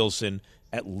Russell Wilson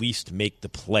at least make the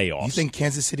playoffs. You think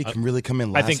Kansas City can really come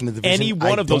in last in the division? Any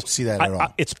one of those, don't see that at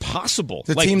all. It's possible.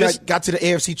 The team that got to the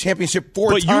AFC Championship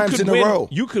four times in a row.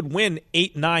 You could win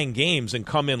 8-9 games and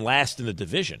come in last in the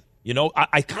division. You know,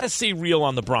 I gotta say real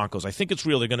on the Broncos. I think it's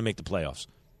real. They're going to make the playoffs.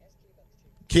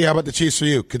 Key, how about the Chiefs for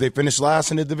you? Could they finish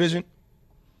last in the division?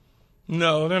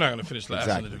 No, they're not going to finish last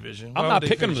in the division. I'm not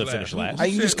picking them to finish last.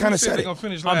 You just kind of said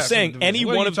it. I'm saying any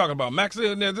one of. What are you talking about, Max?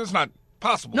 That's not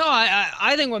possible. No,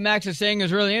 I think what Max is saying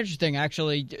is really interesting,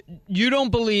 actually. You don't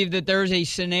believe that there's a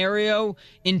scenario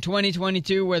in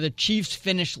 2022 where the Chiefs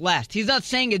finish last. He's not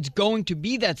saying it's going to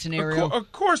be that scenario.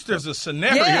 Of course there's a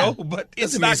scenario, but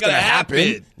it's not going to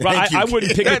happen. Right, I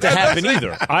wouldn't pick it to happen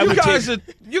either.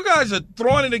 You guys are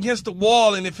throwing it against the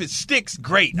wall, and if it sticks,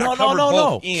 great.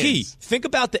 No. Key, think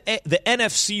about the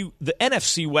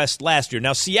NFC West last year.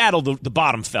 Now, Seattle, the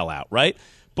bottom fell out, right?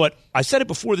 But I said it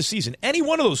before the season. Any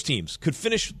one of those teams could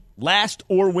finish last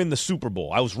or win the Super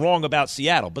Bowl. I was wrong about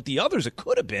Seattle, but the others it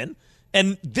could have been.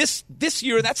 And this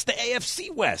year, that's the AFC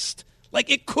West.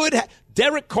 Like it could.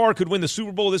 Derek Carr could win the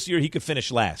Super Bowl this year. He could finish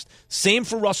last. Same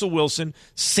for Russell Wilson.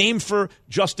 Same for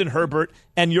Justin Herbert.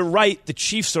 And you're right. The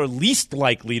Chiefs are least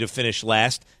likely to finish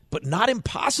last, but not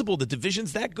impossible. The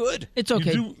division's that good. It's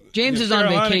okay. James is on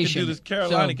vacation.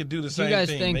 Carolina could do the same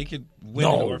thing. They could win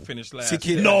or finish last.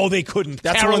 No, they couldn't.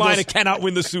 Carolina cannot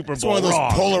win the Super Bowl. It's one of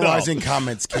those polarizing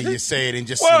comments, Key. You say it and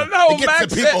just it gets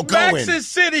Max, the people going. Max is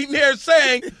sitting there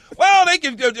saying, well, they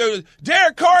can.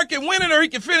 Derek Carr can win it or he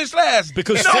can finish last.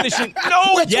 Because finishing.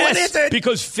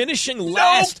 Because finishing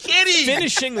last. No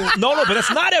kidding. No, but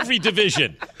that's not every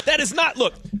division. That is not.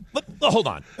 Look, hold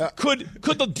on. Could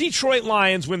the Detroit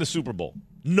Lions win the Super Bowl?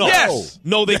 No. Yes.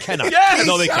 No, they cannot. Yes.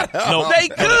 No, they can't. No, they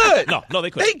could. No,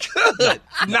 they couldn't. They could.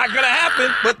 Not going to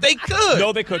happen, but they could.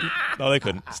 No, they couldn't.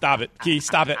 Stop it. Key,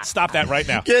 stop it. Stop that right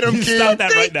now. Get him, Key. Stop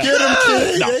that right now. Get him,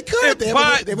 Key. No. They could. They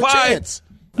have a chance.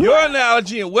 Your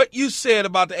analogy and what you said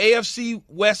about the AFC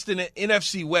West and the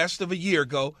NFC West of a year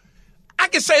ago, I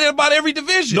can say that about every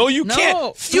division. No, you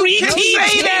can't. Three you teams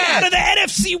say that. out of the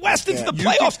NFC West into the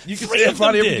playoffs. You can say that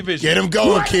about every division. Get him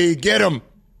going, Key. Get him.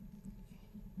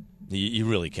 You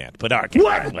really can't. But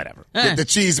whatever. The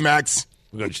cheese, Max.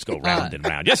 We're going to just go round and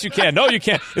round. Yes, you can. No, you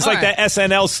can't. It's like that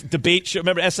SNL debate show.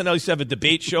 Remember SNL used to have a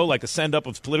debate show, like a send-up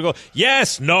of political.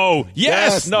 Yes, no.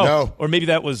 Yes, no. Or maybe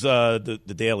that was the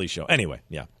Daily Show. Anyway,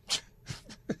 yeah.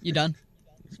 You done?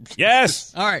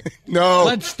 Yes. All right. No.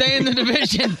 Let's stay in the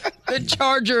division. The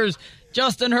Chargers,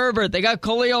 Justin Herbert. They got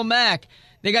Khalil Mack.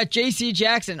 They got J.C.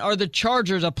 Jackson. Are the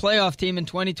Chargers a playoff team in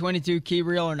 2022? Key,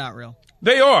 real or not real?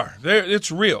 They are.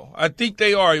 It's real. I think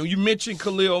they are. You mentioned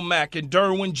Khalil Mack and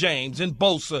Derwin James and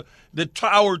Bosa, the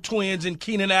Tower twins and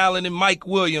Keenan Allen and Mike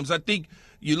Williams. I think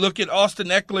you look at Austin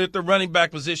Eckler at the running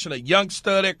back position, a young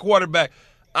stud at quarterback.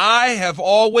 I have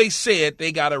always said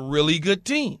they got a really good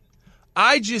team.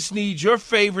 I just need your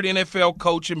favorite NFL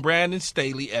coach in Brandon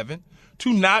Staley, Evan,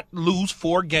 to not lose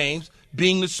 4 games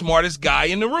being the smartest guy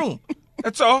in the room.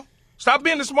 That's all. Stop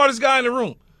being the smartest guy in the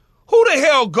room. Who the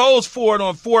hell goes for it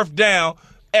on 4th down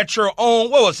at your own,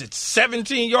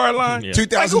 17-yard line? Yeah.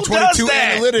 2022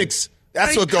 analytics.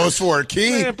 That's what goes for it,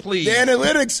 Key. Man, please. The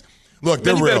analytics. Look,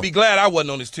 they're real. You better be glad I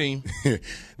wasn't on this team.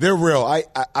 They're real.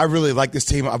 I really like this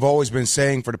team. I've always been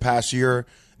saying for the past year,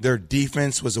 their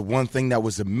defense was the one thing that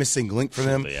was a missing link for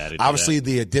them. Obviously,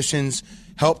 the additions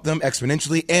helped them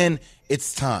exponentially, and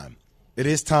it's time. It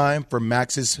is time for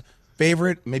Max's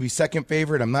favorite, maybe second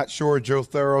favorite. I'm not sure. Joe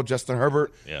Burrow, Justin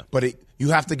Herbert. Yeah. But you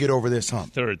have to get over this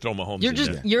hump. Third, throw Mahomes You're in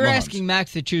just there. you're Mahomes. asking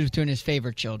Max to choose between his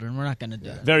favorite children. We're not going to do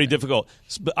that. Very difficult.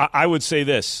 But I would say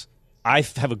this. I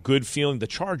have a good feeling the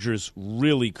Chargers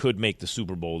really could make the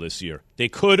Super Bowl this year. They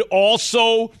could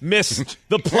also miss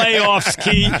the playoffs,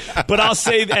 Key. But I'll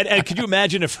say that. And could you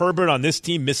imagine if Herbert on this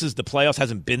team misses the playoffs,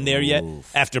 hasn't been there yet,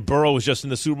 after Burrow was just in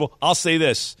the Super Bowl? I'll say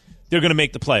this. They're going to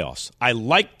make the playoffs. I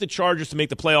like the Chargers to make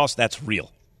the playoffs. That's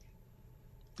real.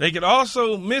 They could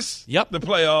also miss the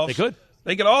playoffs. They could.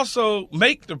 They could also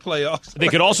make the playoffs. They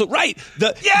could also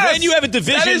when you have a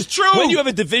division. That is true. When you have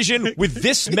a division with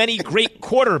this many great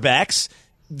quarterbacks,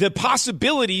 the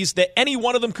possibilities that any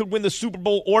one of them could win the Super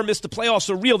Bowl or miss the playoffs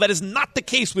are real. That is not the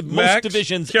case with most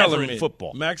divisions ever in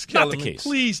football. Max not Kellerman, the case.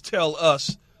 Please tell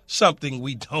us something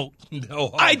we don't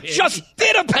know. I just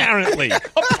did, apparently.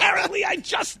 Apparently, I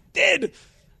just did.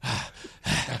 All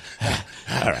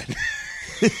right.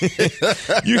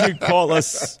 You can call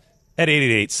us at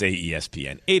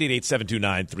 888-SAY-ESPN,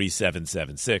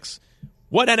 888-729-3776.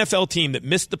 What NFL team that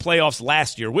missed the playoffs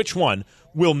last year, which one,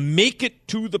 will make it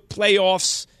to the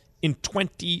playoffs in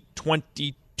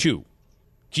 2022?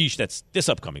 Keish, that's this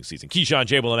upcoming season. Keyshawn,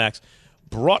 J. Will, and Max,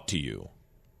 brought to you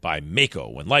by Mako.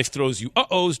 When life throws you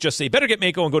uh-ohs, just say, better get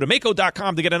Mako, and go to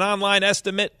Mako.com to get an online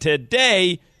estimate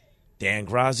today. Dan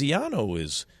Graziano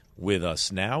is with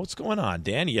us now. What's going on,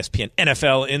 Dan? ESPN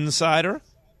NFL insider.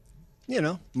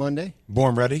 Monday.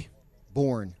 Born ready?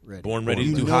 Born ready. Born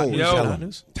ready to do hot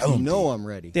news? You know I'm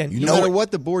ready. Dan, no matter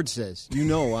what the board says,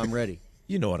 I'm ready.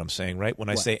 You know what I'm saying, right? When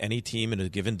I say any team in a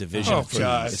given division, it's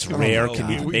Oh, rare.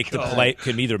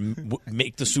 Can either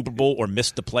make the Super Bowl or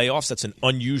miss the playoffs. That's an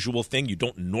unusual thing. You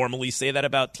don't normally say that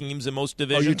about teams in most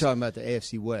divisions. Oh, you're talking about the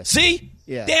AFC West. See?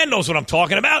 Yeah. Dan knows what I'm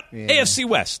talking about. Yeah. AFC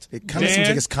West. It kind of seems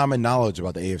like it's common knowledge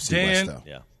about the AFC West, though.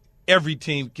 Yeah. Every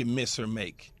team can miss or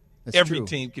make. That's Every true.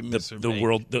 team can miss or the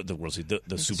make.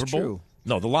 The Super Bowl? True.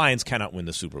 No, the Lions cannot win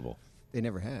the Super Bowl. They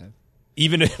never have.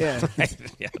 Even if Yeah.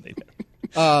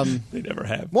 they never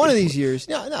have. One of these years.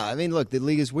 No. I mean, look, the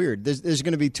league is weird. There's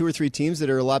going to be 2 or 3 teams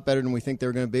that are a lot better than we think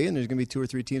they're going to be, and there's going to be 2 or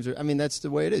 3 teams. That's the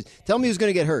way it is. Tell me who's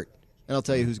going to get hurt, and I'll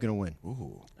tell you who's going to win.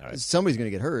 Ooh, all right. Somebody's going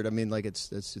to get hurt.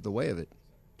 That's the way of it.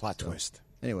 Plot twist.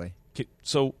 Anyway.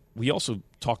 So we also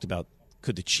talked about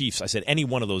could the Chiefs, I said any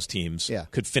one of those teams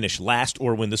could finish last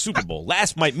or win the Super Bowl.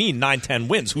 Last might mean 9-10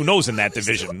 wins. Who knows in that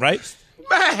division, right?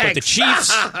 Max,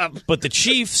 But the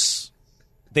Chiefs,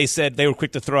 they said they were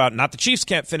quick to throw out, not the Chiefs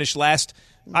can't finish last.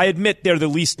 I admit they're the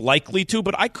least likely to,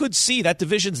 but I could see that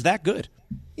division's that good.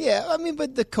 Yeah,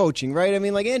 but the coaching, right?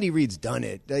 Like Andy Reid's done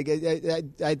it.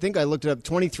 I think I looked it up.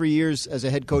 23 years as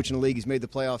a head coach in the league. He's made the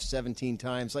playoffs 17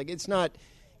 times. It's not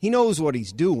 – he knows what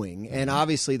he's doing. And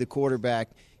obviously the quarterback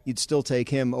 – you'd still take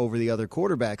him over the other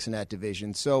quarterbacks in that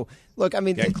division. So, look,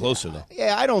 Get closer, though.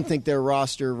 Yeah, I don't think their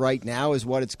roster right now is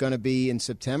what it's going to be in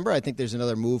September. I think there's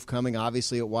another move coming,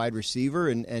 obviously, at wide receiver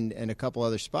and a couple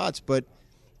other spots. But,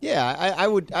 yeah, I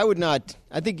would not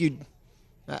 – I think you'd –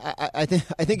 I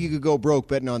think you could go broke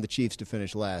betting on the Chiefs to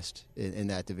finish last in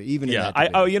that division. Even in that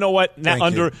division. You know what? Now,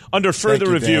 under further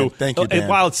review, Thank you, Dan.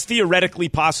 While it's theoretically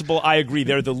possible, I agree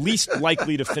they're the least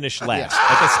likely to finish last.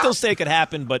 I still say it could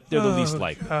happen, but they're the least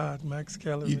likely. God, Max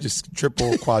Kellerman. You just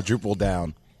triple, quadruple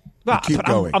down. But keep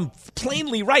going. I'm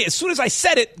plainly right. As soon as I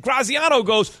said it, Graziano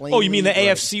goes, Plainly you mean the right.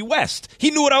 AFC West?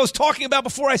 He knew what I was talking about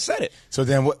before I said it. So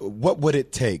then what would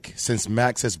it take, since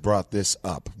Max has brought this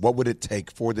up, what would it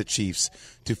take for the Chiefs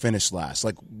to finish last?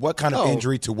 What kind of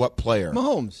injury to what player?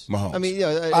 Mahomes.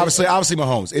 Obviously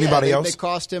Mahomes. Anybody else? They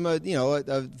cost him a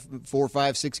 4,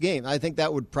 5, 6 game. I think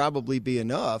that would probably be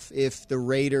enough if the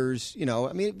Raiders,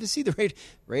 to see the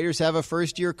Raiders have a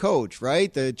first-year coach,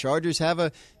 right? The Chargers have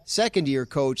a second-year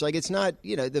coach. It's not,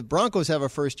 the Broncos have a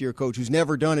first-year coach who's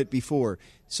never done it before.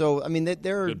 So,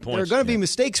 there are going to be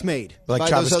mistakes made by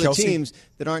Travis those other Kelce? teams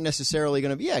that aren't necessarily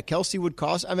going to be. Yeah, Kelce would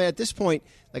cost. At this point,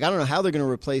 I don't know how they're going to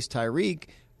replace Tyreek.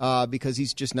 Because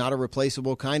he's just not a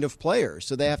replaceable kind of player.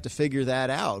 So they have to figure that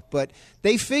out. But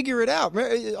they figure it out.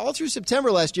 All through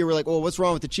September last year, we're like, well, what's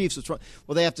wrong with the Chiefs? What's wrong?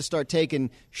 Well, they have to start taking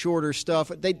shorter stuff.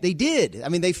 They did.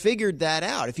 They figured that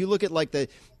out. If you look at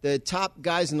the top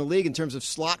guys in the league in terms of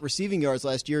slot receiving yards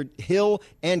last year, Hill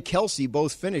and Kelce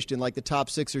both finished in the top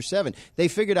 6 or 7. They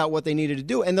figured out what they needed to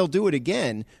do, and they'll do it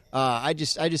again. I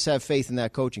just have faith in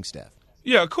that coaching staff.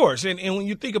 Yeah, of course. And when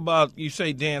you think about, you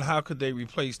say, Dan, how could they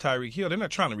replace Tyreek Hill? They're not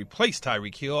trying to replace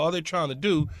Tyreek Hill. All they're trying to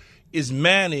do is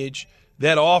manage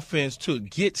that offense to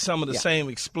get some of the same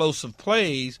explosive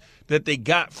plays that they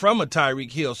got from a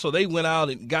Tyreek Hill. So they went out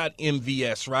and got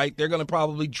MVS, right? They're going to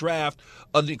probably draft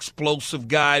an explosive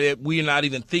guy that we're not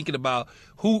even thinking about.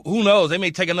 Who knows? They may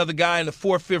take another guy in the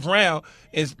 4th, 5th round,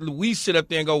 and we sit up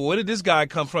there and go, well, where did this guy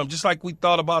come from? Just like we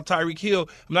thought about Tyreek Hill.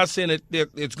 I'm not saying that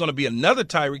it's going to be another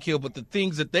Tyreek Hill, but the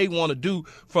things that they want to do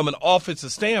from an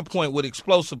offensive standpoint with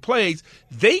explosive plays,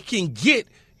 they can get.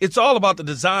 It's all about the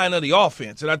design of the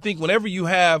offense. And I think whenever you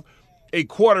have a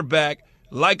quarterback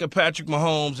like a Patrick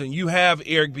Mahomes and you have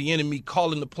Eric Bieniemy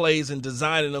calling the plays and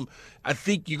designing them, I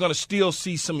think you're going to still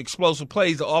see some explosive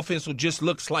plays. The offense will just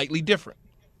look slightly different.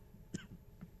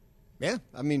 Yeah,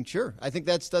 I mean, sure. I think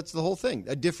that's the whole thing.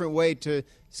 A different way to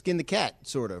skin the cat,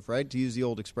 sort of, right, to use the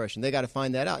old expression. They got to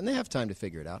find that out, and they have time to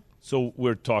figure it out. So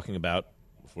we're talking about,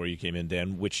 before you came in,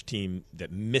 Dan, which team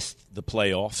that missed the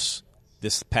playoffs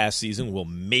this past season will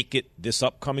make it this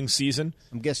upcoming season.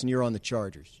 I'm guessing you're on the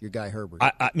Chargers, your guy Herbert.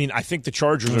 I mean, I think the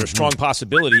Chargers are a strong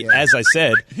possibility. Yeah. As I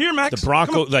said, here, Max, the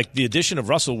Broncos, like the addition of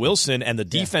Russell Wilson and the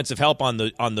defensive help on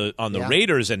the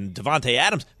Raiders and Devontae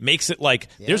Adams makes it like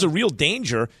there's a real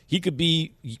danger he could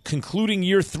be concluding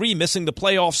year 3 missing the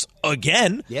playoffs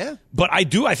again. Yeah. But I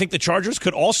think the Chargers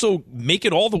could also make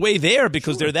it all the way there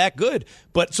because they're that good.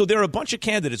 But so there are a bunch of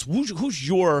candidates. Who's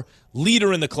your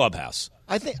leader in the clubhouse?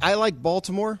 I think I like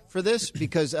Baltimore for this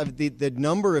because of the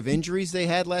number of injuries they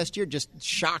had last year, just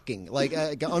shocking, like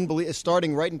unbelievable.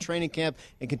 Starting right in training camp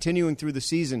and continuing through the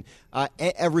season,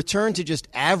 a return to just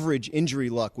average injury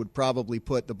luck would probably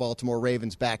put the Baltimore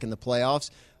Ravens back in the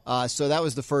playoffs. So that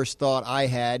was the first thought I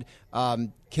had.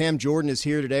 Cam Jordan is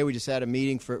here today. We just had a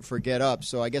meeting for Get Up,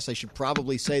 so I guess I should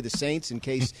probably say the Saints in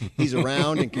case he's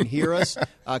around and can hear us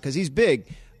because he's big.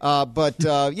 I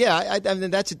mean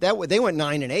that's that. They went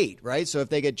 9-8, right? So if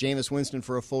they get Jameis Winston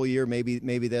for a full year, maybe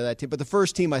they're that team. But the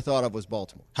first team I thought of was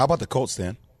Baltimore. How about the Colts,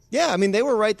 Dan? Yeah, I mean they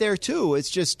were right there too.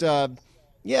 It's just and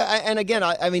again,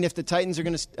 I mean if the Titans are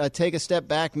going to take a step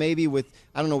back, maybe with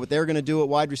I don't know what they're going to do at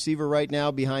wide receiver right now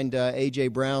behind A.J.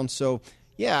 Brown. So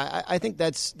yeah, I think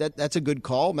that's a good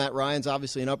call. Matt Ryan's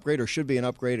obviously an upgrade or should be an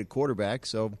upgraded quarterback.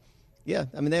 So yeah,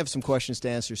 I mean they have some questions to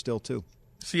answer still too.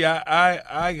 See,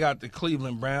 I got the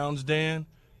Cleveland Browns, Dan,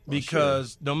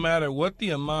 because no matter what the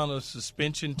amount of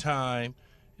suspension time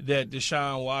that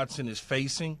Deshaun Watson is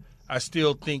facing, I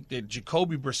still think that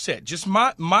Jacoby Brissett, just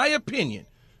my opinion,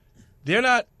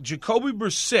 Jacoby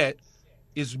Brissett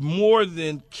is more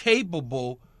than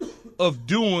capable of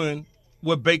doing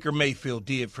what Baker Mayfield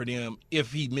did for them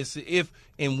if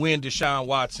and when Deshaun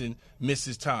Watson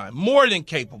misses time. More than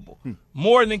capable.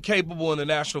 More than capable in the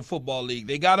National Football League.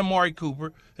 They got Amari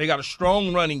Cooper. They got a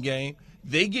strong running game.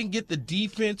 They can get the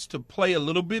defense to play a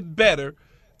little bit better.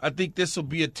 I think this will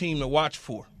be a team to watch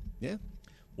for. Yeah.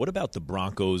 What about the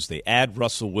Broncos? They add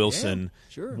Russell Wilson.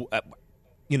 Yeah,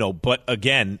 sure. But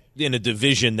again, in a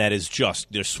division that is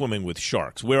they're swimming with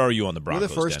sharks. Where are you on the Broncos? You're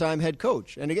the first-time head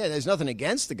coach. And again, there's nothing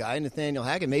against the guy, Nathaniel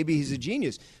Hackett. Maybe he's a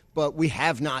genius, but we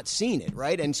have not seen it,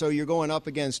 right? And so you're going up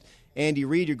against Andy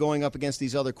Reid. You're going up against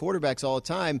these other quarterbacks all the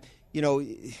time. You know,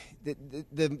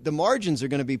 the margins are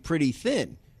going to be pretty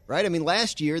thin, right? I mean,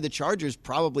 last year the Chargers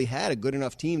probably had a good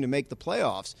enough team to make the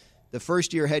playoffs. The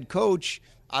first-year head coach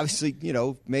 – obviously,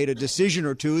 made a decision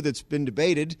or two that's been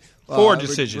debated. 4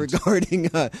 decisions. Regarding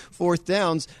fourth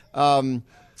downs. And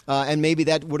maybe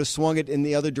that would have swung it in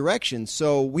the other direction.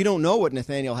 So we don't know what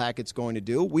Nathaniel Hackett's going to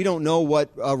do. We don't know what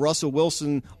Russell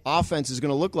Wilson offense is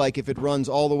going to look like if it runs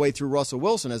all the way through Russell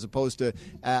Wilson as opposed to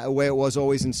the way it was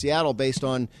always in Seattle based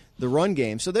on the run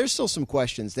game. So there's still some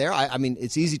questions there. I mean,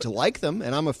 it's easy to like them,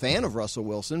 and I'm a fan of Russell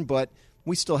Wilson, but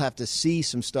we still have to see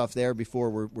some stuff there before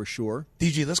we're sure.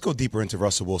 DG, let's go deeper into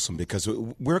Russell Wilson because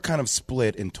we're kind of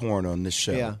split and torn on this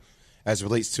show as it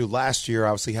relates to last year,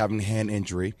 obviously having a hand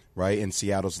injury, right, and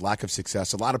Seattle's lack of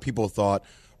success. A lot of people thought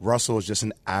Russell is just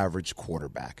an average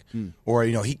quarterback or,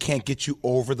 he can't get you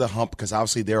over the hump because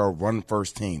obviously they're a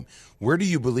run-first team. Where do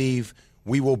you believe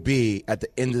we will be at the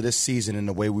end of this season in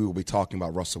the way we will be talking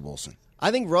about Russell Wilson? I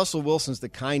think Russell Wilson's the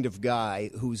kind of guy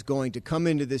who's going to come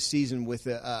into this season with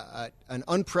an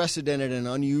unprecedented and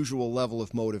unusual level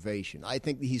of motivation. I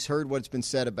think he's heard what's been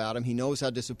said about him. He knows how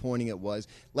disappointing it was.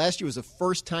 Last year was the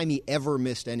first time he ever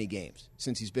missed any games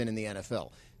since he's been in the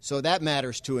NFL. So that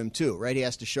matters to him too, right? He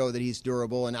has to show that he's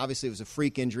durable, and obviously it was a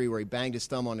freak injury where he banged his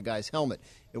thumb on a guy's helmet.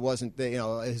 It wasn't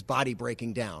his body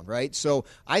breaking down, right? So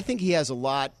I think he has a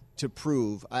lot to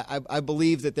prove. I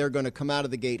believe that they're going to come out of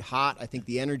the gate hot. I think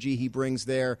the energy he brings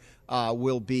there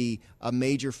will be a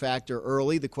major factor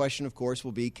early. The question, of course,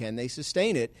 will be can they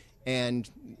sustain it? And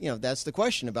that's the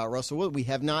question about Russell Wilson. We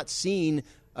have not seen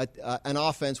an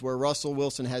offense where Russell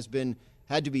Wilson has been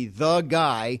had to be the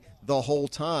guy the whole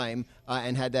time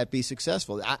and had that be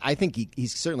successful. I think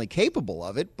he's certainly capable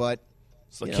of it, but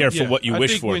it's like careful what you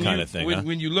wish for kind of thing.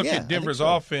 When you look at Denver's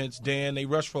offense, Dan, they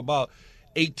rush for about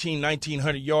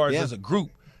 1,900 yards as a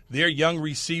group. Their young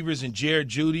receivers and Jared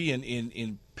Jeudy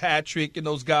and Patrick and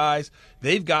those guys,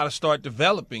 they've got to start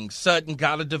developing. Sutton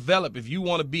got to develop. If you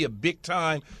want to be a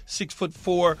big-time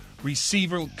 6'4"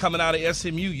 receiver coming out of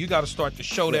SMU, you got to start to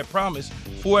show that promise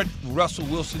for Russell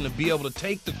Wilson to be able to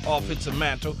take the offensive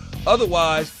mantle.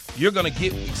 Otherwise, you're going to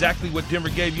get exactly what Denver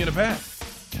gave you in the past.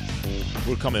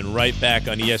 We're coming right back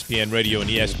on ESPN Radio and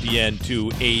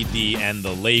ESPN2 AD and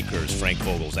the Lakers. Frank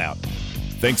Vogel's out.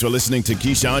 Thanks for listening to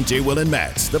Keyshawn, J. Will, and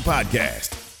Max, the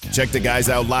podcast. Check the guys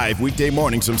out live weekday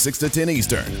mornings from 6 to 10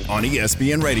 Eastern on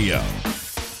ESPN Radio.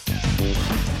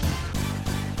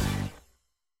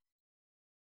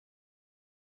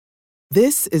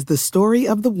 This is the story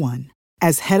of the one.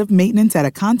 As head of maintenance at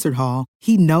a concert hall,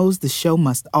 he knows the show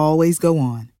must always go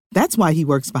on. That's why he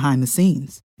works behind the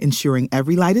scenes, ensuring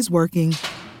every light is working,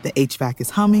 the HVAC is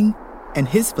humming, and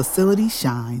his facility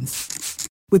shines.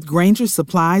 With Grainger's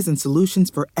supplies and solutions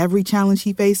for every challenge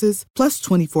he faces, plus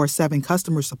 24/7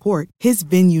 customer support, his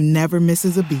venue never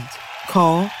misses a beat.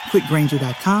 Call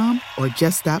quickgrainger.com or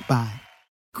just stop by.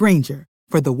 Grainger,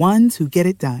 for the ones who get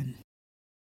it done.